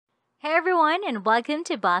Hey everyone, and welcome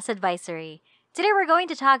to Boss Advisory. Today we're going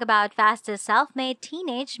to talk about Fastest Self-Made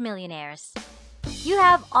Teenage Millionaires. You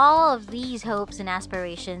have all of these hopes and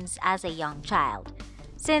aspirations as a young child.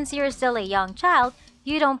 Since you're still a young child,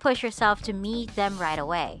 you don't push yourself to meet them right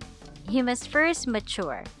away. You must first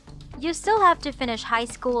mature. You still have to finish high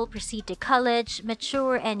school, proceed to college,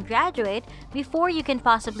 mature, and graduate before you can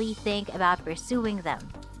possibly think about pursuing them.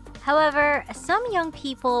 However, some young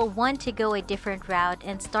people want to go a different route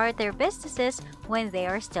and start their businesses when they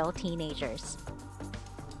are still teenagers.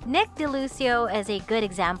 Nick DeLucio is a good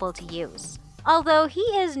example to use. Although he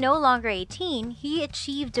is no longer 18, he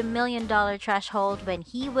achieved the $1 million threshold when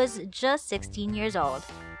he was just 16 years old.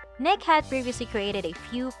 Nick had previously created a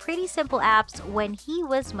few pretty simple apps when he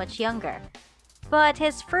was much younger. But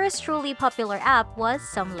his first truly popular app was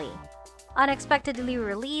Sumly, unexpectedly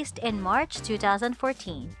released in March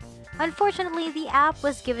 2014. Unfortunately, the app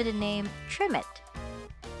was given the name Trim It.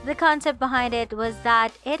 The concept behind it was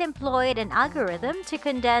that it employed an algorithm to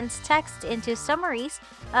condense text into summaries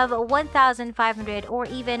of 1,500 or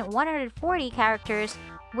even 140 characters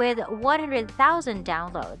with 100,000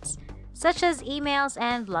 downloads, such as emails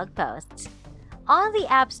and blog posts. On the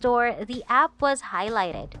App Store, the app was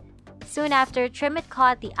highlighted. Soon after, Trim It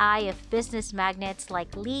caught the eye of business magnates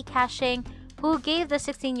like Lee Cashing, who gave the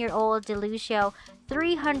 16-year-old DeLucio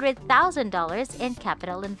 $300,000 in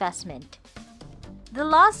capital investment. The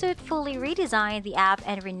lawsuit fully redesigned the app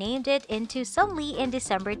and renamed it into Sumly in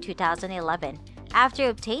December 2011, after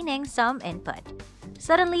obtaining some input.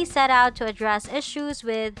 Suddenly set out to address issues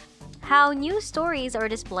with how news stories are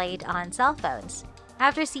displayed on cell phones.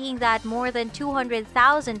 After seeing that more than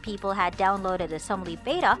 200,000 people had downloaded the Sumly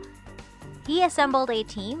beta, he assembled a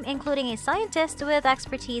team, including a scientist with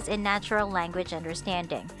expertise in natural language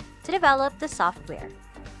understanding, to develop the software.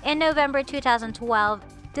 In November 2012,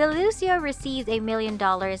 DeLucio received $1 million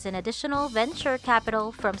in additional venture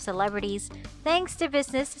capital from celebrities thanks to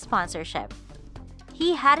business sponsorship.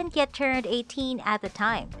 He hadn't yet turned 18 at the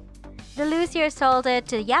time. DeLucio sold it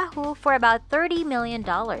to Yahoo for about $30 million,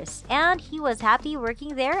 and he was happy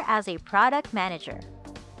working there as a product manager.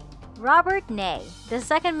 Robert Ney, the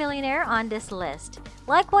second millionaire on this list,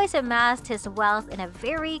 likewise amassed his wealth in a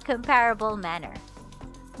very comparable manner.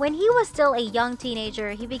 When he was still a young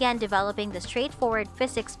teenager, he began developing the straightforward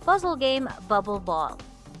physics puzzle game Bubble Ball.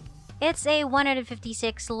 It's a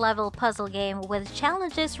 156-level puzzle game with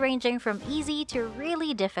challenges ranging from easy to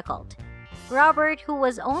really difficult. Robert, who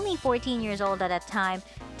was only 14 years old at that time,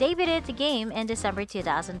 debuted the game in December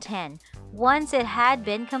 2010, once it had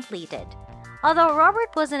been completed. Although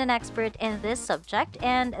Robert wasn't an expert in this subject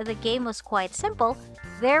and the game was quite simple,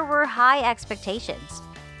 there were high expectations.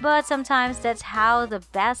 But sometimes that's how the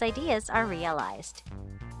best ideas are realized.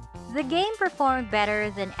 The game performed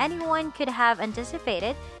better than anyone could have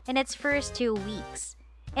anticipated in its first 2 weeks.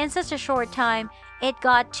 In such a short time, it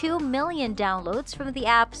got 2 million downloads from the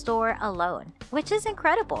App Store alone, which is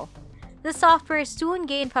incredible. The software soon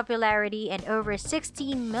gained popularity and over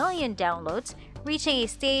 16 million downloads, reaching a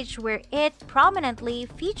stage where it prominently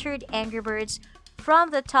featured Angry Birds from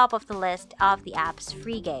the top of the list of the app's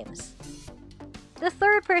free games. The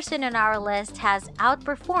third person on our list has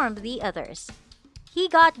outperformed the others. He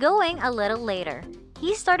got going a little later.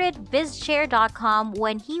 He started BizShare.com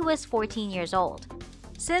when he was 14 years old.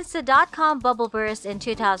 Since the dot-com bubble burst in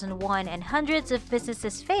 2001 and hundreds of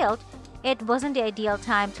businesses failed, it wasn't the ideal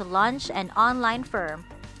time to launch an online firm.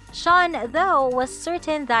 Sean, though, was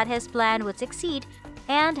certain that his plan would succeed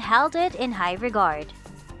and held it in high regard.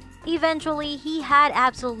 Eventually, he had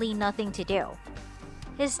absolutely nothing to do.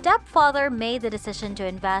 His stepfather made the decision to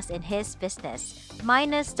invest in his business,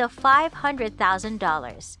 minus the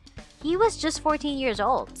 $500,000. He was just 14 years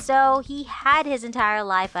old, so he had his entire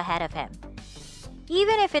life ahead of him.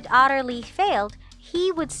 Even if it utterly failed,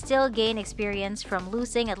 he would still gain experience from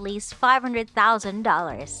losing at least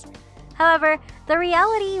 $500,000. However, the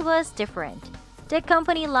reality was different. The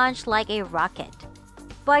company launched like a rocket.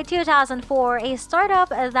 By 2004, a startup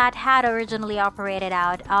that had originally operated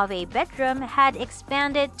out of a bedroom had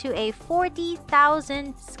expanded to a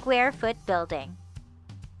 40,000 square foot building,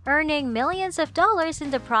 earning millions of dollars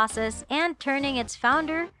in the process and turning its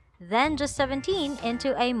founder, then just 17,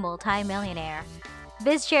 into a multi-millionaire.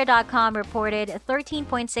 BizShare.com reported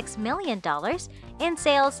 $13.6 million in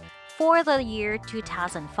sales for the year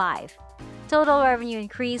 2005. Total revenue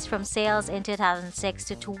increased from sales in 2006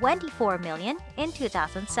 to $24 million in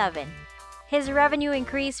 2007. His revenue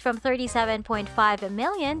increased from $37.5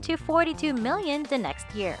 million to $42 million the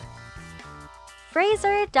next year.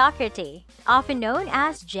 Fraser Doherty, often known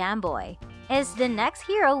as Jamboy, is the next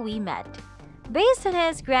hero we met. Based on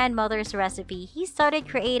his grandmother's recipe, he started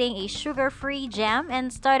creating a sugar-free jam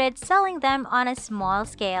and started selling them on a small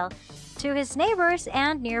scale to his neighbors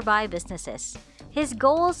and nearby businesses. His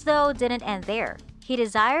goals, though, didn't end there. He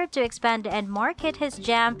desired to expand and market his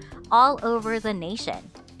jam all over the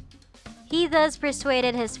nation. He thus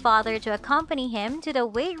persuaded his father to accompany him to the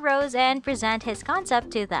Waitrose and present his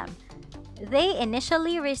concept to them. They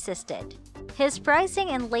initially resisted. His pricing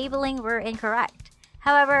and labeling were incorrect.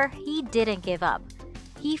 However, he didn't give up.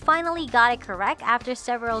 He finally got it correct after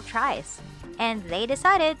several tries, and they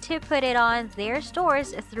decided to put it on their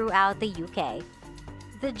stores throughout the UK.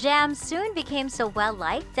 The jam soon became so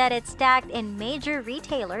well-liked that it stacked in major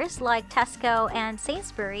retailers like Tesco and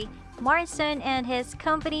Sainsbury. Morrison and his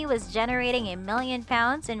company was generating £1 million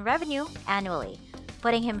in revenue annually,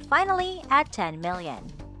 putting him finally at 10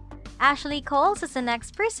 million. Ashley Coles is the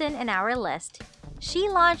next person in our list. She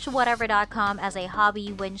launched Whatever.com as a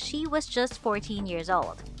hobby when she was just 14 years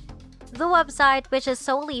old. The website, which is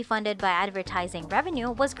solely funded by advertising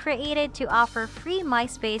revenue, was created to offer free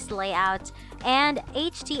MySpace layouts and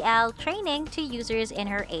HTML training to users in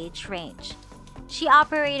her age range. She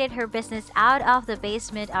operated her business out of the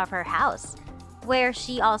basement of her house, where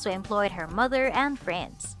she also employed her mother and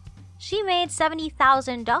friends. She made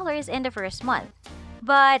 $70,000 in the first month.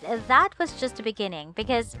 But that was just the beginning,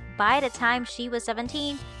 because by the time she was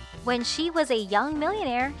 17, when she was a young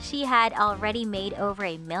millionaire, she had already made over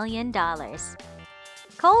 $1 million.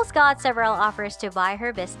 Coles got several offers to buy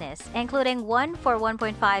her business, including one for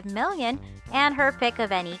 $1.5 million and her pick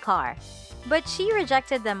of any car. But she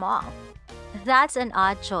rejected them all. That's an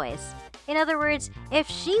odd choice. In other words, if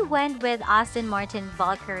she went with Aston Martin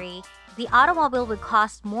Valkyrie, the automobile would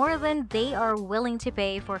cost more than they are willing to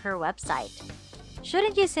pay for her website.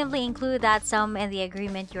 Shouldn't you simply include that sum in the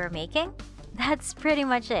agreement you're making? That's pretty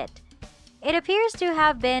much it. It appears to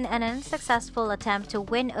have been an unsuccessful attempt to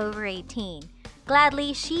win over a teen.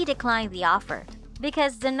 Gladly, she declined the offer,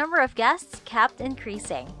 because the number of guests kept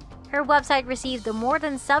increasing. Her website received more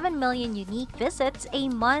than 7 million unique visits a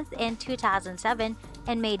month in 2007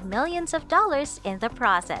 and made millions of dollars in the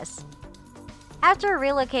process. After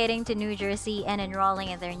relocating to New Jersey and enrolling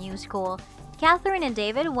in their new school, Catherine and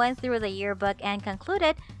David went through the yearbook and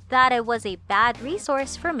concluded that it was a bad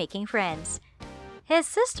resource for making friends. His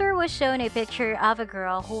sister was shown a picture of a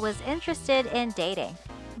girl who was interested in dating,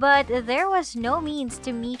 but there was no means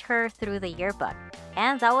to meet her through the yearbook,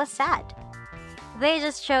 and that was sad. They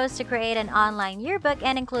just chose to create an online yearbook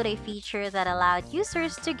and include a feature that allowed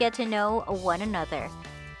users to get to know one another.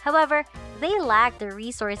 However, they lacked the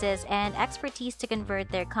resources and expertise to convert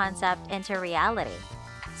their concept into reality.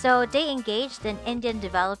 So they engaged an Indian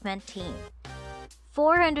development team.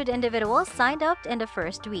 400 individuals signed up in the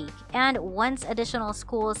first week, and once additional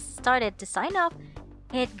schools started to sign up,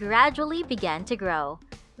 it gradually began to grow.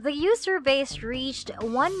 The user base reached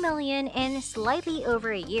 1 million in slightly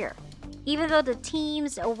over a year, even though the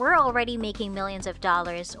teams were already making millions of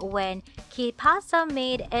dollars when Kipasa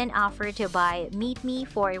made an offer to buy Meet Me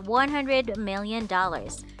for $100 million,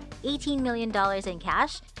 $18 million in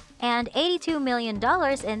cash, and $82 million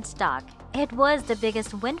in stock. It was the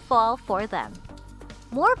biggest windfall for them.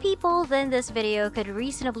 More people than this video could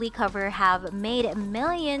reasonably cover have made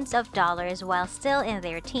millions of dollars while still in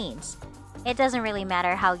their teens. It doesn't really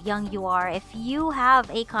matter how young you are if you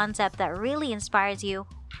have a concept that really inspires you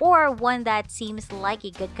or one that seems like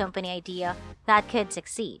a good company idea that could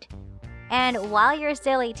succeed. And while you're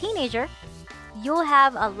still a teenager, you'll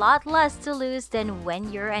have a lot less to lose than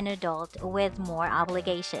when you're an adult with more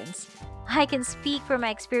obligations. I can speak from my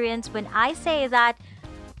experience when I say that,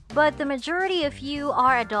 but the majority of you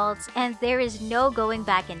are adults and there is no going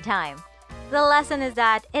back in time. The lesson is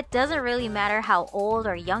that it doesn't really matter how old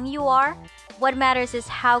or young you are. What matters is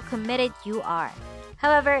how committed you are.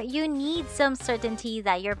 However, you need some certainty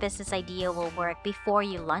that your business idea will work before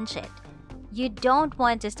you launch it. You don't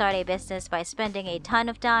want to start a business by spending a ton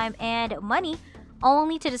of time and money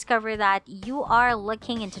only to discover that you are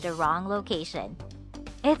looking into the wrong location.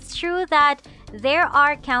 It's true that there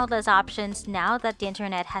are countless options now that the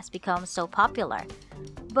internet has become so popular.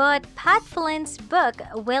 But Pat Flynn's book,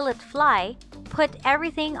 Will It Fly, put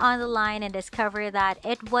everything on the line and discovered that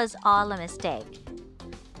it was all a mistake.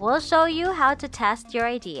 We'll show you how to test your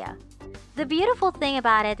idea. The beautiful thing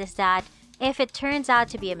about it is that if it turns out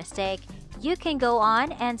to be a mistake, you can go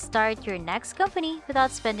on and start your next company without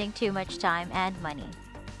spending too much time and money.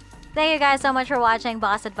 Thank you guys so much for watching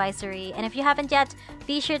Boss Advisory, and if you haven't yet,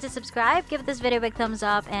 be sure to subscribe, give this video a big thumbs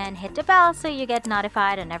up, and hit the bell so you get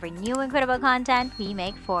notified on every new incredible content we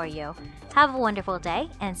make for you. Have a wonderful day,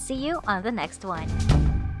 and see you on the next one.